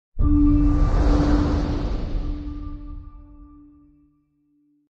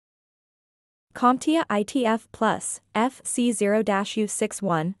CompTIA ITF Plus,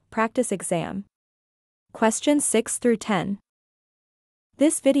 FC0-U61, Practice Exam. Questions 6 through 10.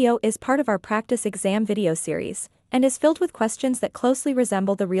 This video is part of our practice exam video series, and is filled with questions that closely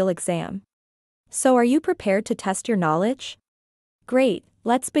resemble the real exam. So are you prepared to test your knowledge? Great,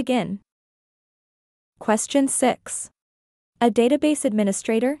 let's begin. Question 6. A database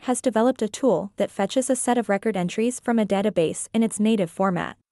administrator has developed a tool that fetches a set of record entries from a database in its native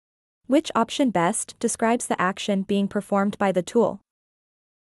format. Which option best describes the action being performed by the tool?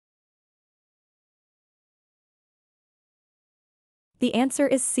 The answer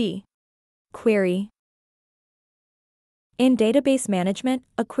is C. Query. In database management,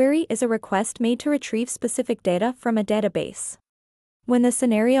 a query is a request made to retrieve specific data from a database. When the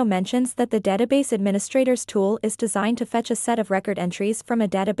scenario mentions that the database administrator's tool is designed to fetch a set of record entries from a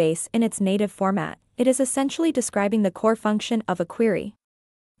database in its native format, it is essentially describing the core function of a query.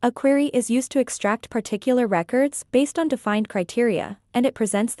 A query is used to extract particular records based on defined criteria, and it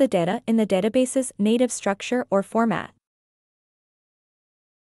presents the data in the database's native structure or format.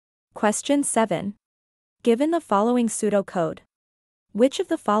 Question 7. Given the following pseudocode, which of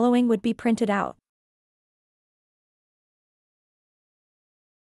the following would be printed out?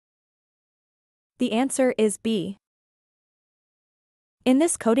 The answer is B. In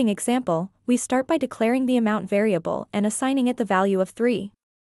this coding example, we start by declaring the amount variable and assigning it the value of 3.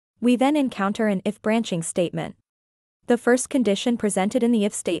 We then encounter an if branching statement. The first condition presented in the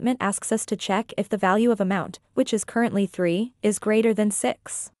if statement asks us to check if the value of amount, which is currently 3, is greater than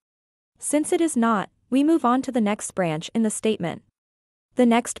 6. Since it is not, we move on to the next branch in the statement. The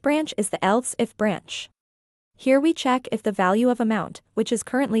next branch is the else if branch. Here we check if the value of amount, which is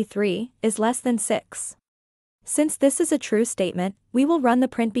currently 3, is less than 6. Since this is a true statement, we will run the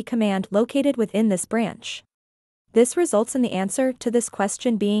printb command located within this branch. This results in the answer to this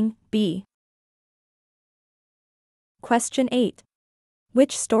question being B. Question 8.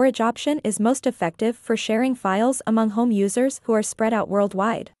 Which storage option is most effective for sharing files among home users who are spread out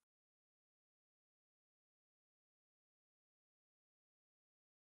worldwide?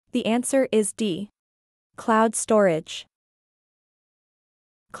 The answer is D. Cloud storage.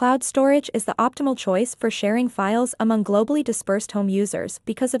 Cloud storage is the optimal choice for sharing files among globally dispersed home users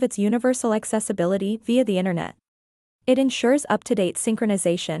because of its universal accessibility via the Internet. It ensures up-to-date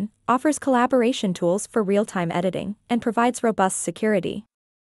synchronization, offers collaboration tools for real-time editing, and provides robust security.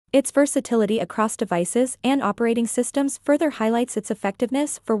 Its versatility across devices and operating systems further highlights its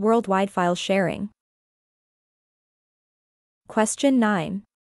effectiveness for worldwide file sharing. Question 9.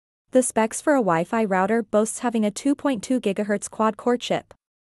 The specs for a Wi-Fi router boasts having a 2.2 GHz quad-core chip.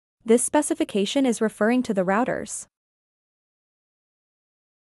 This specification is referring to the routers.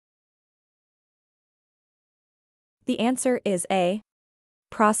 The answer is A.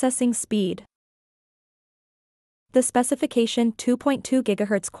 Processing speed. The specification 2.2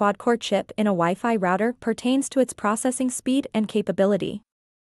 GHz quad-core chip in a Wi-Fi router pertains to its processing speed and capability.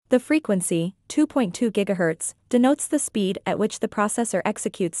 The frequency, 2.2 GHz, denotes the speed at which the processor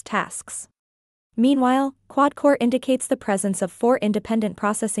executes tasks. Meanwhile, quad-core indicates the presence of 4 independent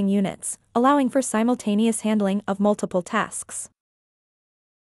processing units, allowing for simultaneous handling of multiple tasks.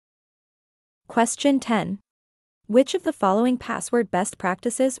 Question 10. Which of the following password best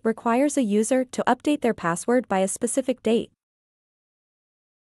practices requires a user to update their password by a specific date?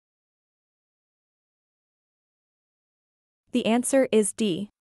 The answer is D.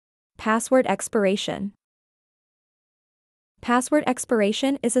 Password expiration. Password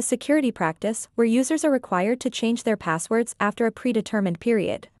expiration is a security practice where users are required to change their passwords after a predetermined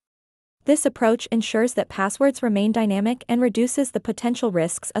period. This approach ensures that passwords remain dynamic and reduces the potential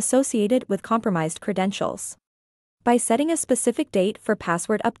risks associated with compromised credentials. By setting a specific date for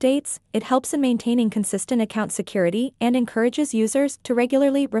password updates, it helps in maintaining consistent account security and encourages users to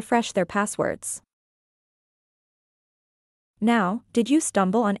regularly refresh their passwords. Now, did you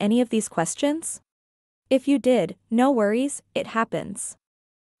stumble on any of these questions? If you did, no worries, it happens.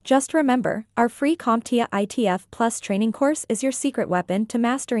 Just remember, our free CompTIA ITF Plus training course is your secret weapon to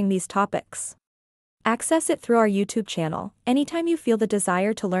mastering these topics. Access it through our YouTube channel, anytime you feel the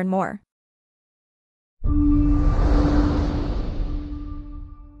desire to learn more.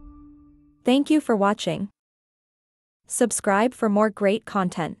 Thank you for watching. Subscribe for more great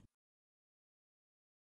content.